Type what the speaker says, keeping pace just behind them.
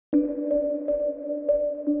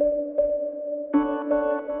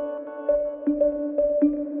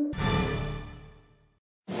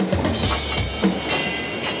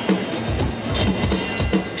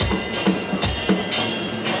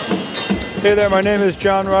Hey there, my name is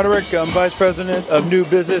John Roderick. I'm Vice President of New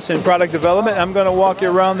Business and Product Development. I'm going to walk you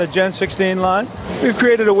around the Gen16 line. We've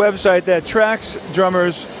created a website that tracks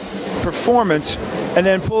drummers' performance and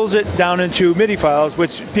then pulls it down into MIDI files,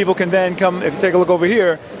 which people can then come, if you take a look over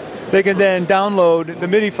here, they can then download the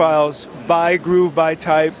MIDI files by groove, by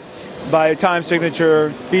type, by time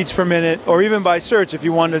signature, beats per minute, or even by search. If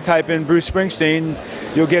you wanted to type in Bruce Springsteen,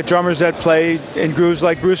 you'll get drummers that play in grooves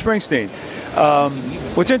like Bruce Springsteen.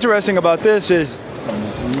 What's interesting about this is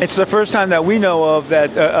it's the first time that we know of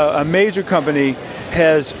that a major company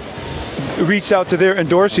has reached out to their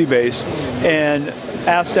endorsee base and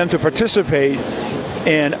asked them to participate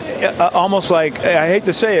in almost like, I hate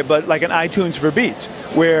to say it, but like an iTunes for beats,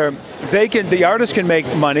 where the artist can make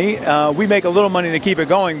money. We make a little money to keep it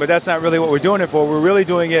going, but that's not really what we're doing it for. We're really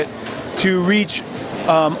doing it to reach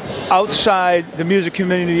outside the music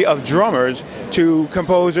community of drummers to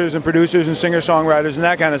composers and producers and singer-songwriters and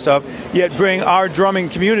that kind of stuff, yet bring our drumming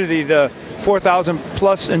community, the 4,000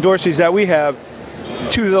 plus endorsees that we have,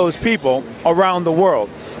 to those people around the world.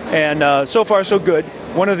 And so far so good.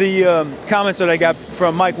 One of the comments that I got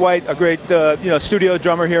from Mike White, a great studio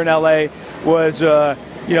drummer here in LA, was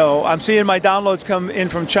I'm seeing my downloads come in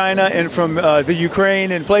from China and from the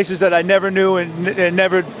Ukraine and places that I never knew and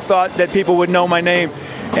never thought that people would know my name.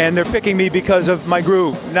 And they're picking me because of my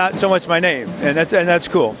groove, not so much my name, and that's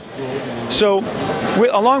cool. So,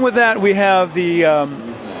 along with that, we have the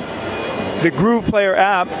Groove Player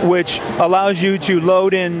app, which allows you to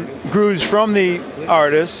load in grooves from the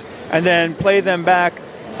artist and then play them back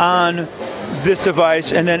on this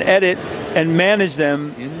device, and then edit and manage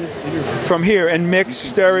them from here and mix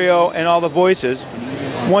stereo and all the voices.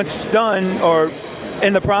 Once done, or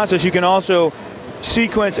in the process, you can also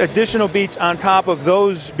sequence additional beats on top of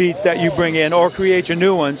those beats that you bring in, or create your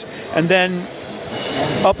new ones, and then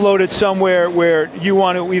upload it somewhere where you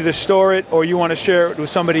want to either store it or you want to share it with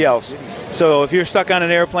somebody else. So if you're stuck on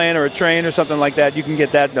an airplane or a train or something like that, you can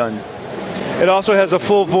get that done. It also has a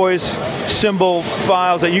full voice cymbal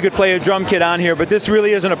files that you could play a drum kit on here, but this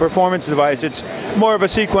really isn't a performance device. It's more of a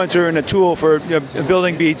sequencer and a tool for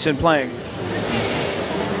building beats and playing.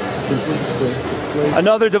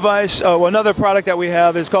 Another device, another product that we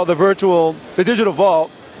have is called the Digital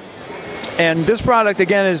Vault. And this product,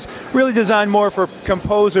 again, is really designed more for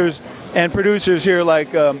composers and producers here like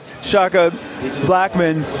Shaka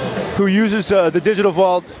Blackman, who uses the Digital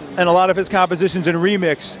Vault and a lot of his compositions in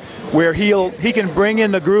remix, where he can bring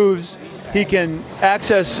in the grooves, he can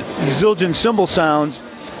access Zildjian cymbal sounds,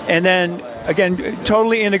 and then, again,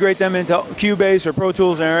 totally integrate them into Cubase or Pro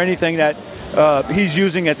Tools or anything that he's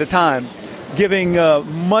using at the time, giving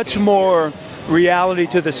much more reality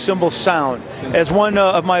to the cymbal sound. As one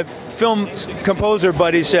of my film composer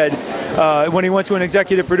buddies said, when he went to an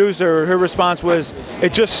executive producer, her response was,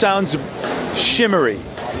 "It just sounds shimmery."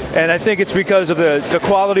 And I think it's because of the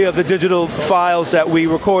quality of the digital files that we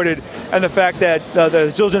recorded, and the fact that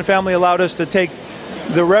the Zildjian family allowed us to take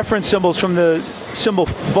the reference cymbals from the cymbal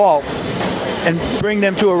vault and bring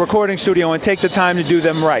them to a recording studio and take the time to do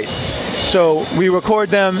them right. So we record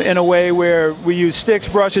them in a way where we use sticks,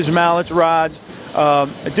 brushes, mallets, rods,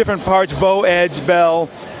 different parts, bow, edge, bell,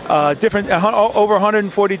 over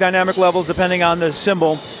 140 dynamic levels depending on the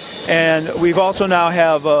cymbal. And we've also now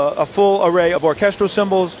have a full array of orchestral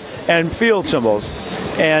cymbals and field cymbals.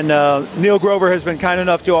 And Neil Grover has been kind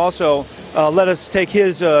enough to also let us take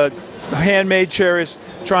his handmade cherished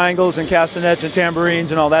triangles and castanets and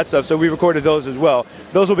tambourines and all that stuff. So we recorded those as well.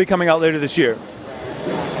 Those will be coming out later this year.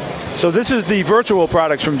 So this is the virtual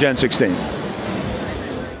products from Gen16.